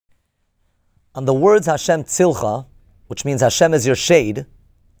On the words Hashem Tzilcha, which means Hashem is your shade,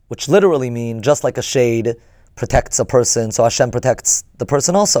 which literally mean just like a shade protects a person, so Hashem protects the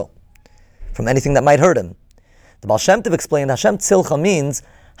person also from anything that might hurt him. The Baal Shem Tov explained Hashem Tzilcha means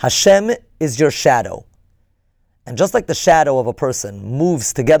Hashem is your shadow. And just like the shadow of a person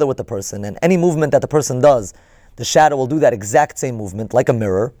moves together with the person, and any movement that the person does, the shadow will do that exact same movement, like a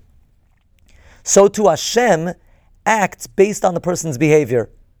mirror, so too Hashem acts based on the person's behavior.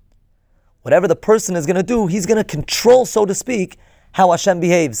 Whatever the person is going to do, he's going to control, so to speak, how Hashem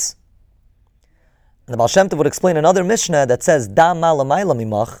behaves. And the Baal Shem Tov would explain another Mishnah that says, Da ma l'mayla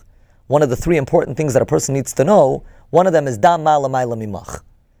mimach. One of the three important things that a person needs to know, one of them is Da ma l'mayla mimach.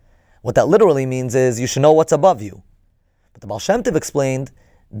 What that literally means is you should know what's above you. But the Baal Shem Tov explained,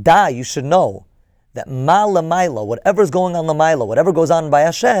 Da, you should know that ma l'mayla, whatever's going on l'mayla, whatever goes on by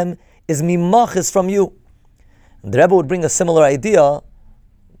Hashem, is mimach, is from you. And the Rebbe would bring a similar idea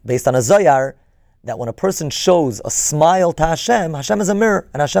based on a Zohar, that when a person shows a smile to Hashem, Hashem is a mirror,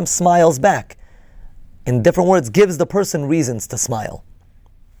 and Hashem smiles back. In different words, gives the person reasons to smile.